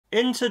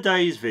In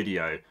today's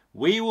video,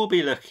 we will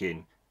be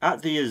looking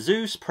at the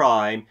ASUS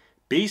Prime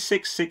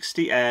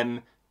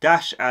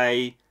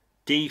B660M-A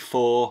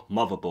D4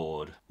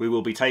 motherboard. We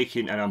will be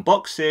taking an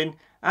unboxing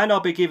and I'll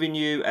be giving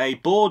you a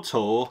board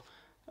tour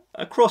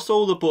across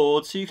all the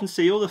boards so you can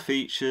see all the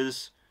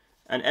features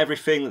and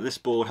everything that this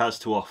board has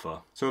to offer.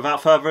 So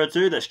without further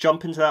ado, let's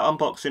jump into that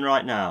unboxing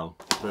right now.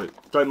 So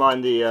don't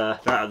mind the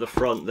that at the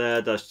front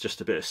there, that's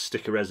just a bit of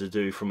sticker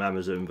residue from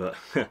Amazon, but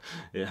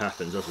it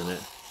happens, doesn't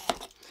it?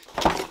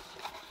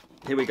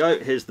 Here we go,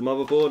 here's the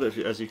motherboard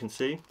as you can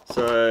see.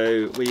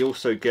 So we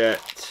also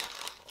get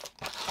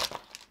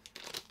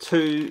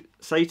two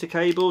SATA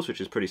cables,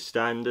 which is pretty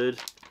standard.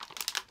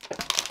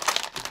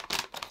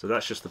 So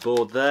that's just the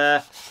board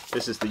there.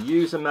 This is the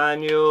user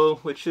manual,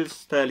 which is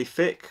fairly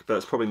thick, but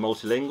it's probably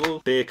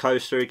multilingual. Beer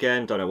coaster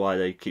again, don't know why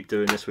they keep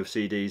doing this with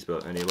CDs,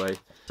 but anyway.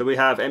 So we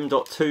have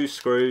M.2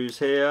 screws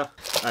here,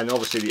 and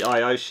obviously the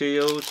I/O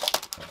shield,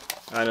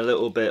 and a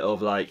little bit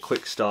of like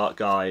quick start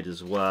guide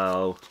as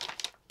well.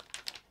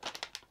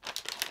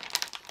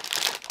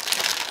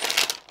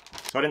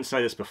 So I didn't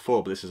say this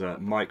before, but this is a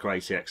micro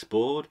ATX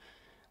board,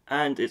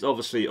 and it's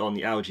obviously on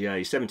the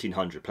LGA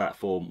 1700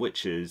 platform,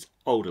 which is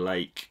Alder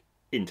Lake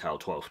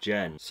Intel 12th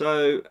Gen.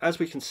 So as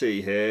we can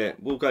see here,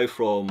 we'll go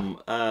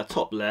from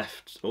top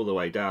left all the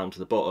way down to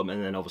the bottom,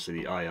 and then obviously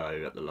the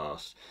I/O at the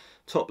last.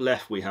 Top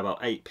left we have our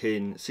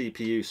 8-pin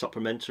CPU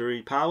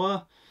supplementary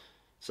power,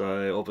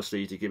 so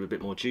obviously to give a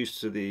bit more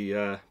juice to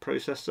the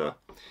processor.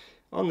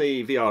 On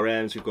the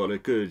VRMs we've got a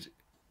good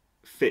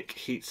thick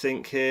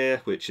heatsink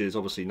here, which is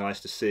obviously nice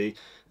to see.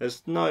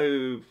 There's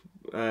no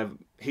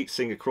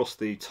heatsink across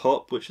the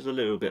top, which is a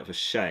little bit of a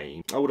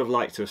shame. I would have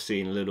liked to have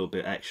seen a little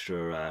bit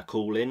extra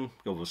cooling.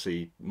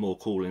 Obviously more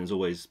cooling is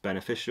always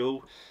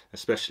beneficial,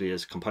 especially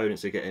as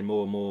components are getting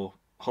more and more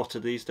hotter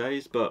these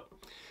days, but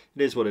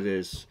it is what it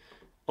is.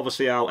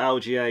 Obviously our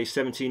LGA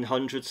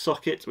 1700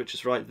 socket, which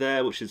is right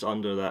there, which is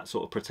under that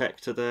sort of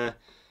protector there.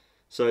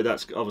 So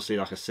that's obviously,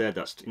 like I said,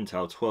 that's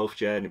Intel 12th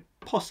Gen. It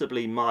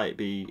possibly might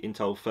be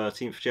Intel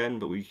 13th Gen,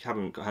 but we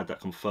haven't had that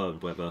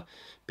confirmed whether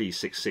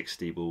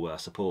B660 will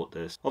support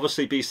this.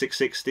 Obviously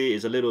B660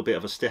 is a little bit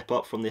of a step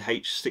up from the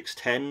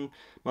H610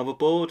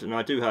 motherboard, and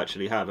I do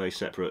actually have a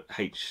separate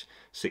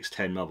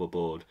H610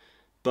 motherboard.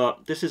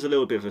 But this is a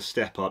little bit of a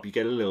step up. You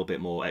get a little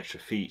bit more extra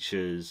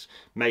features,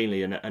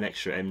 mainly an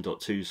extra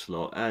M.2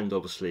 slot, and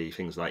obviously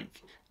things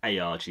like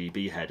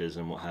ARGB headers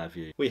and what have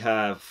you. We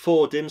have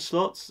 4 DIMM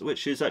slots,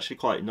 which is actually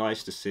quite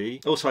nice to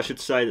see. Also, I should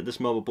say that this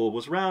motherboard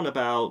was round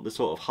about the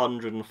sort of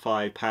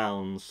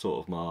 £105 sort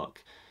of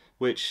mark,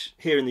 which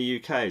here in the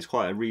UK is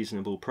quite a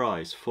reasonable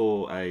price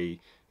for a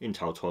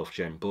Intel 12th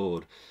Gen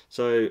board.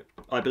 So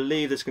I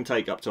believe this can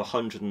take up to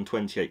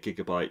 128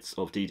 gigabytes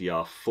of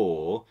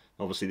DDR4.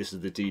 Obviously this is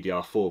the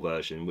DDR4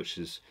 version, which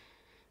is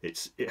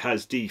it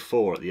has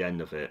D4 at the end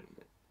of it.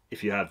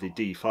 If you have the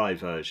D5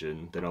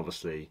 version, then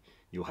obviously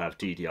you'll have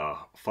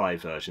DDR5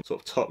 version.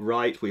 Sort of top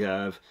right we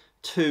have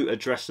 2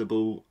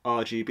 addressable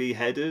RGB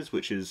headers,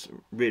 which is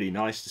really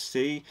nice to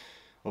see.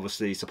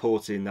 Obviously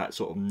supporting that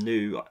sort of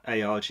new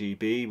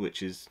ARGB,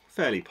 which is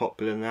fairly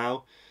popular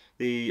now.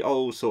 The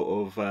old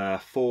sort of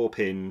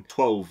 4-pin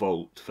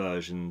 12-volt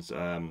versions,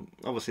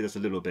 obviously that's a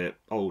little bit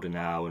older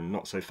now and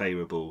not so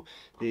favourable.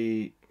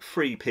 The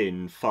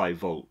 3-pin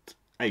 5-volt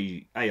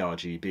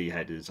ARGB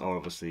headers are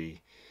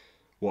obviously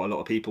what a lot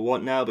of people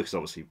want now, because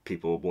obviously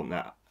people want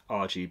that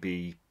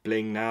RGB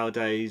bling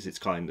nowadays. It's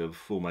kind of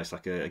almost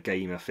like a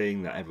gamer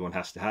thing that everyone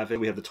has to have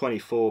it. We have the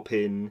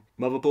 24-pin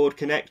motherboard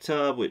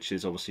connector, which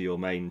is obviously your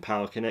main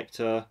power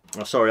connector.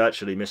 Oh, sorry, I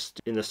actually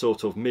missed in the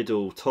sort of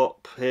middle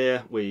top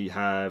here. We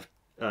have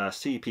a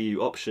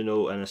CPU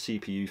optional and a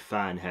CPU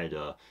fan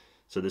header.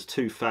 So there's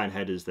 2 fan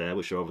headers there,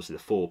 which are obviously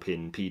the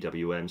 4-pin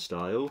PWM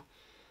style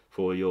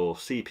for your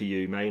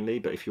CPU mainly.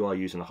 But if you are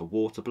using like a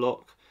water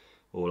block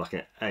or like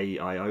an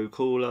AIO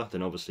cooler,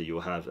 then obviously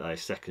you'll have a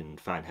second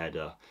fan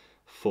header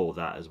for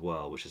that as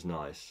well, which is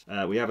nice.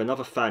 We have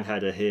another fan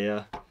header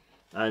here,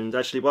 and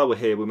actually while we're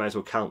here we may as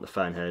well count the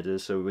fan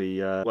headers. So we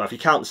well, if you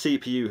count the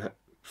CPU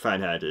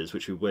fan headers,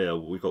 which we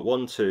will, we've got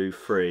 1, 2,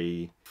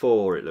 3,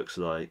 4 it looks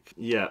like.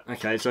 Yeah,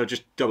 okay, so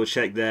just double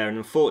check there, and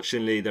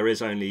unfortunately there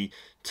is only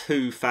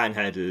 2 fan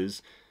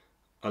headers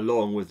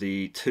along with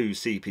the 2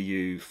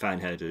 CPU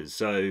fan headers.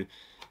 So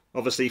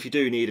obviously if you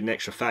do need an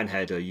extra fan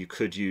header, you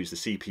could use the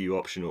CPU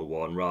optional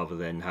one rather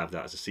than have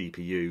that as a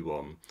CPU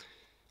one.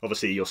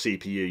 Obviously your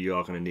CPU, you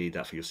are going to need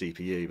that for your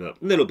CPU, but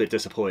a little bit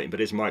disappointing, but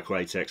it's micro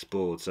ATX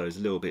board, so it's a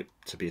little bit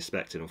to be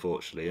expected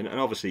unfortunately. And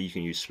obviously you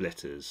can use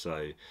splitters,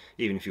 so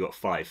even if you've got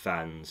 5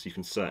 fans, you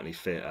can certainly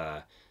fit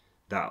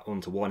that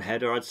onto one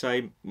header, I'd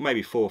say.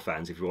 Maybe 4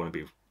 fans if you want to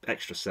be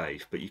extra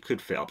safe, but you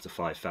could fit up to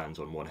 5 fans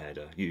on one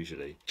header,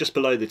 usually. Just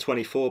below the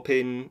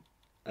 24-pin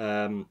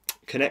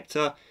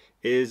connector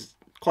is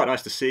quite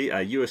nice to see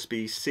a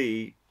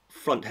USB-C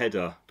front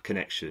header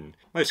connection.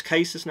 Most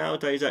cases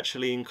nowadays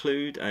actually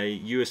include a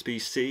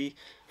USB-C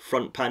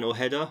front panel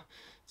header,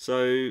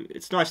 so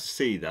it's nice to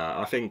see that.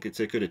 I think it's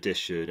a good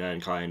addition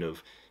and kind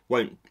of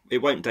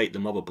won't date the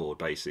motherboard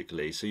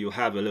basically. So you'll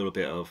have a little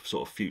bit of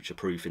sort of future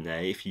proof in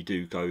there if you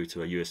do go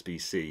to a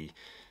USB-C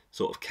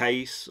sort of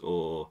case,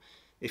 or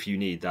if you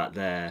need that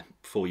there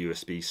for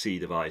USB-C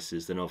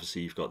devices, then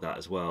obviously you've got that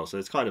as well. So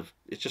it's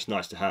just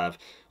nice to have.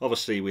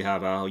 Obviously we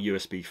have our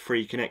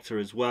USB-3 connector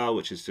as well,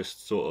 which is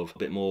just sort of a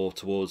bit more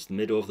towards the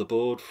middle of the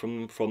board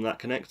from that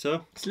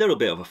connector. It's a little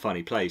bit of a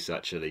funny place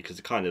actually, because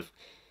it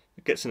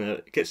gets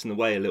in the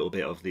way a little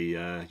bit of the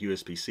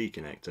USB-C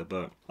connector,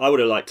 but I would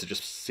have liked to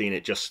just seen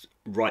it just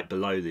right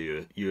below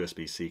the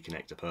USB-C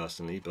connector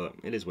personally, but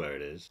it is where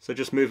it is. So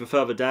just moving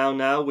further down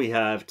now, we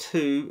have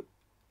two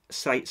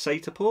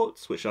SATA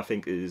ports, which I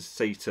think is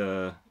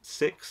SATA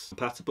 6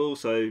 compatible.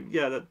 So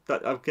yeah,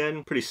 that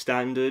again pretty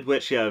standard. We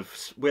actually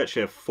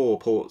have 4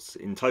 ports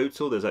in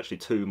total. There's actually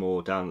 2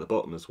 more down at the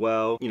bottom as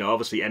well. You know,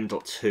 obviously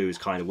M.2 is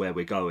kind of where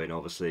we're going,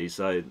 obviously.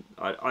 So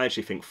I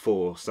actually think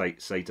 4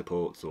 SATA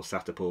ports or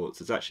SATA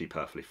ports is actually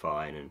perfectly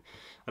fine, and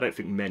I don't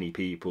think many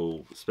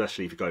people,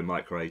 especially if you go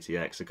micro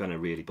ATX, are going to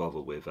really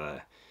bother with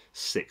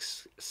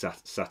 6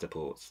 SATA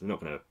ports. They're not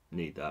going to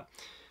need that.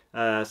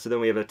 So then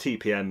we have a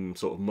TPM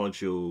sort of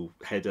module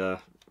header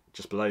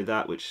just below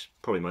that, which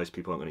probably most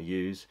people aren't going to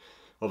use.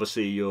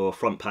 Obviously your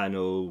front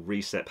panel,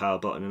 reset power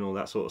button and all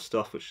that sort of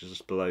stuff, which is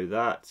just below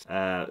that.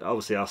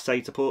 Obviously our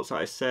SATA ports,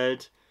 like I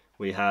said.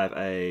 We have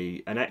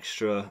an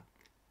extra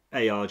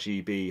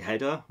ARGB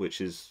header,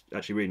 which is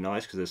actually really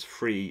nice because there's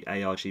 3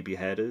 ARGB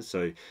headers.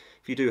 So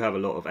if you do have a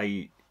lot of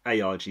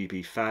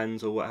ARGB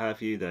fans or what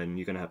have you, then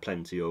you're going to have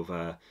plenty of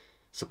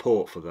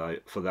support for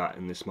that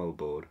in this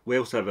motherboard. We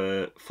also have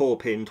a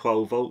 4-pin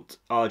 12-volt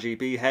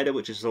RGB header,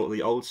 which is sort of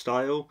the old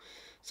style,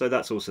 so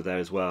that's also there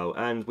as well.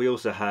 And we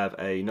also have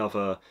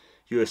another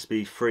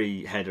USB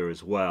 3 header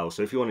as well,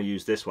 so if you want to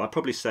use this one, I'd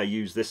probably say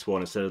use this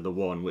one instead of the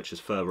one which is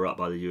further up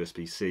by the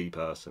USB-C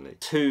personally.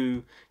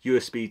 2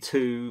 USB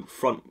 2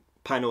 front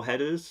panel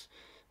headers,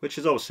 which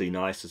is obviously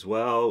nice as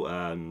well.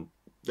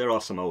 There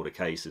are some older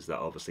cases that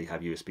obviously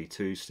have USB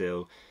 2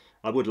 still.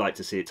 I would like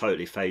to see it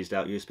totally phased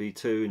out USB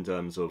 2 in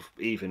terms of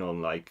even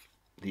on like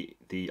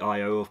the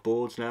I/O of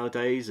boards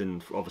nowadays,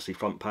 and obviously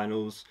front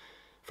panel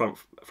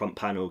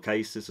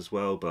cases as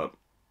well. But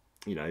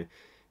you know,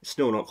 it's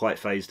still not quite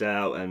phased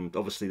out, and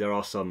obviously there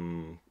are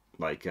some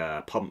like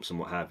pumps and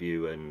what have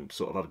you, and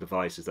sort of other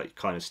devices that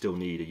kind of still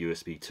need a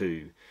USB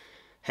 2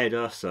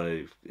 header.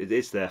 So it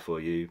is there for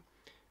you.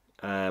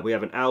 We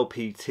have an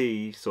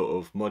LPT sort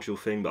of module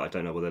thing, but I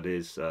don't know what that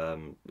is. I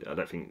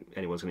don't think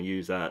anyone's going to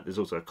use that. There's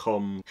also a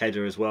COM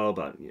header as well,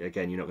 but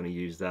again, you're not going to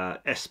use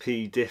that.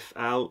 SP diff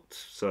out,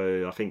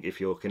 so I think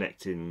if you're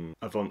connecting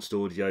advanced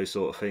audio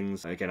sort of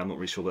things, again, I'm not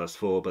really sure what that's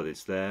for, but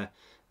it's there.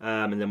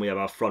 And then we have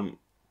our front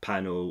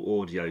panel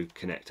audio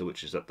connector,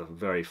 which is at the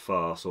very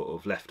far sort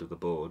of left of the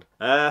board.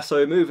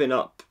 So moving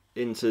up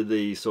into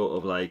the sort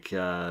of like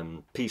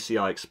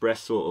PCI Express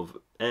sort of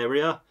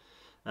area.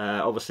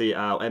 Obviously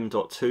our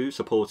M.2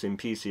 supporting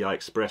PCI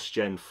Express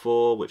Gen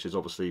 4, which is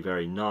obviously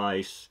very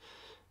nice.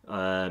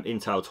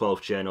 Intel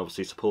 12th Gen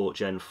obviously support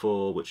Gen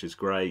 4, which is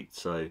great.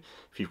 So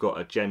if you've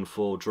got a Gen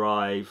 4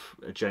 drive,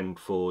 a Gen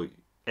 4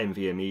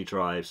 NVMe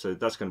drive, so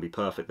that's going to be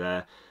perfect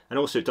there. And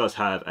also it does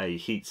have a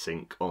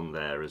heatsink on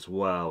there as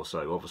well,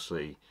 so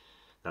obviously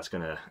that's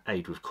going to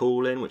aid with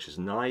cooling, which is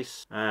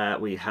nice.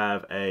 We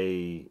have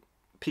a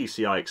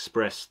PCI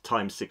Express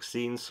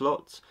x16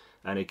 slot.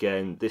 And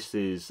again, this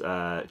is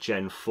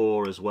Gen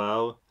 4 as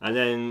well. And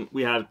then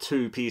we have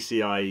 2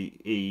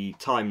 PCIe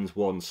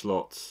x1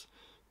 slots,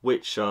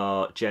 which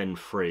are Gen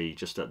 3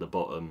 just at the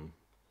bottom.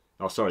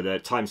 Oh, sorry, they're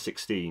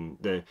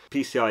x16. The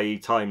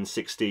PCIe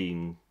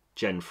x16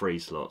 Gen 3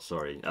 slots,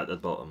 sorry, at the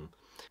bottom.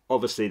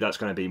 Obviously, that's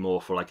going to be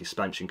more for like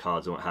expansion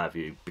cards and what have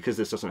you. Because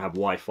this doesn't have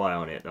Wi-Fi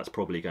on it, that's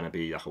probably going to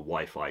be like a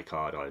Wi-Fi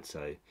card, I would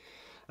say.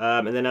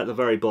 And then at the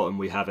very bottom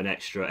we have an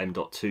extra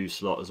M.2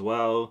 slot as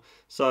well.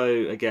 So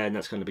again,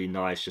 that's going to be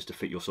nice just to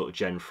fit your sort of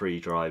Gen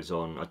 3 drives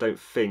on. I don't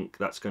think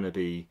that's not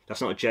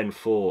a Gen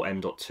 4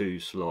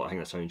 M.2 slot, I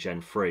think that's only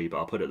Gen 3, but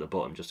I'll put it at the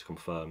bottom just to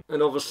confirm.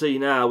 And obviously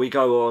now we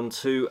go on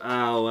to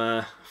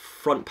our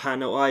front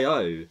panel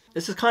I/O.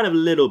 This is kind of a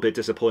little bit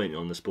disappointing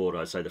on this board,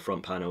 I'd say, the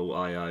front panel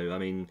I/O. I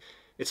mean,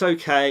 it's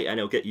okay and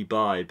it'll get you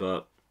by,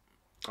 but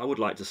I would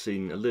like to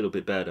see a little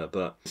bit better,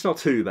 but it's not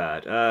too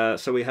bad.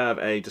 So we have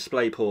a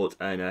display port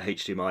and a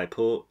HDMI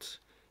port.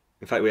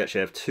 In fact, we actually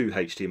have 2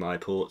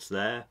 HDMI ports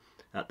there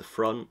at the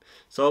front.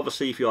 So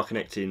obviously if you are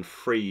connecting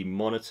 3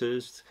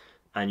 monitors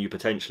and you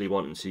potentially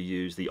want to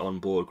use the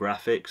onboard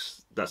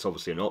graphics, that's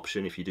obviously an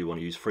option if you do want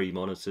to use 3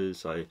 monitors.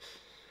 So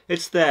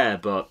it's there,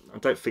 but I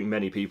don't think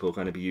many people are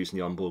going to be using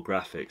the onboard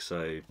graphics.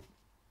 So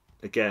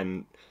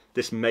again,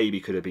 this maybe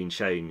could have been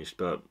changed,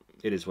 but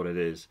it is what it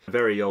is. A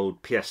very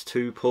old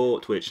PS2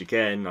 port, which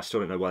again, I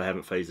still don't know why they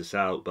haven't phased this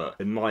out, but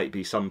there might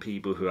be some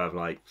people who have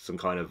like some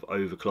kind of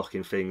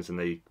overclocking things and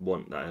they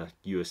want a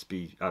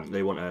USB,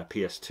 they want a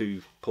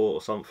PS2 port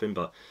or something,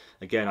 but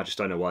again, I just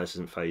don't know why this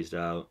isn't phased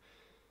out.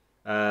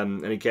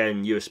 And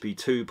again, USB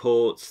 2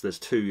 ports, there's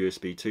 2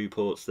 USB 2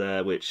 ports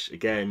there, which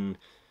again,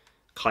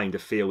 kind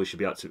of feel we should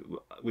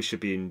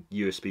be in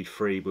USB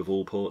 3 with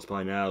all ports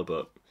by now,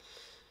 but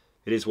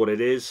it is what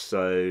it is,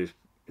 so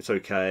it's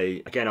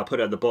okay. Again, I'll put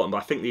it at the bottom, but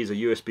I think these are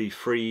USB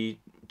 3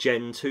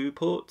 Gen 2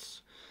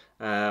 ports.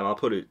 I'll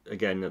put it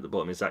again at the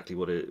bottom exactly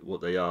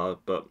what they are,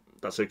 but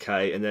that's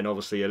okay. And then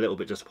obviously a little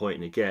bit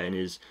disappointing again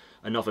is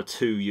another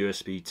 2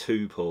 USB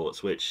 2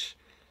 ports, which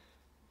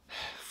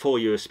 4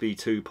 USB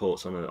 2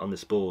 ports on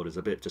this board is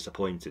a bit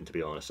disappointing, to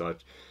be honest.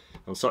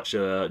 On such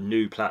a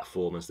new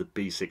platform as the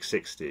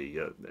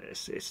B660,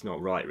 it's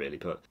not right really.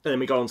 But then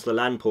we go on to the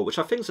LAN port, which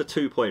I think is a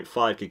 2.5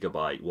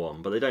 gigabyte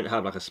one, but they don't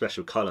have like a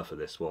special colour for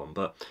this one.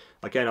 But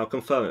again, I'll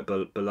confirm it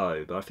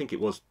below. But I think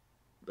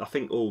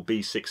all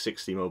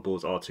B660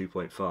 motherboards are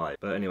 2.5.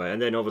 But anyway,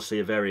 and then obviously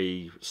a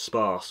very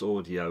sparse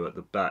audio at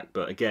the back.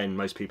 But again,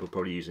 most people are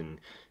probably using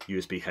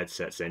USB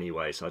headsets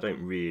anyway, so I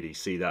don't really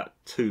see that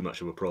too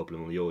much of a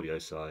problem on the audio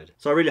side.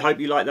 So I really hope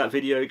you like that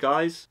video,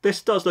 guys.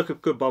 This does look a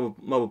good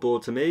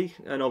motherboard to me,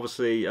 and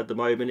obviously at the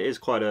moment it is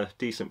quite a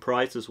decent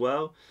price as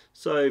well.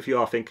 So if you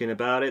are thinking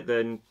about it,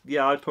 then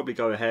yeah, I'd probably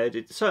go ahead.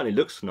 It certainly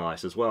looks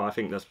nice as well. I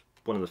think that's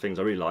one of the things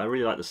I really like. I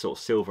really like the sort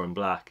of silver and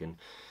black, and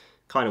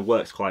kind of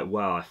works quite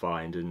well, I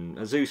find. And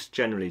ASUS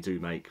generally do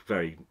make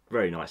very,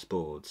 very nice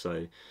boards.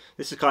 So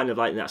this is kind of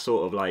like that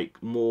sort of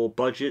like more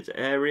budget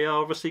area,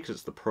 obviously, because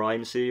it's the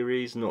Prime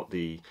series, not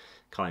the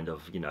kind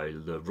of, you know,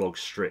 the ROG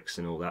Strix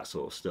and all that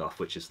sort of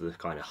stuff, which is the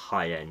kind of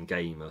high-end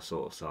gamer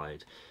sort of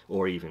side,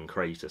 or even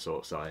creator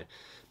sort of side.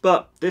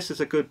 But this is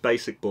a good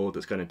basic board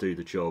that's going to do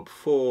the job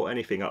for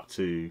anything up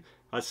to,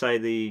 I'd say,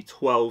 the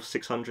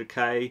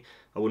 12600K.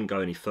 I wouldn't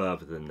go any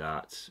further than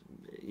that.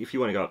 If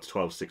you want to go up to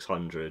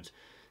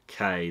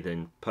 12600K,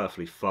 then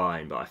perfectly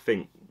fine, but I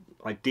think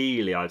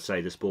ideally I'd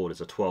say this board is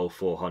a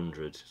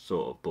 12400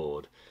 sort of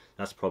board.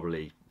 That's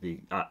probably the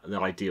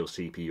ideal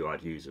CPU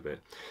I'd use of it.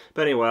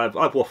 But anyway, I've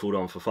waffled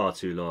on for far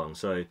too long,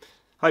 so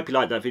hope you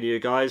liked that video,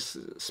 guys.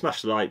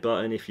 Smash the like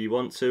button if you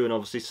want to, and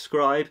obviously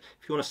subscribe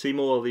if you want to see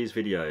more of these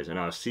videos, and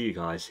I'll see you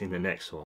guys in the next one.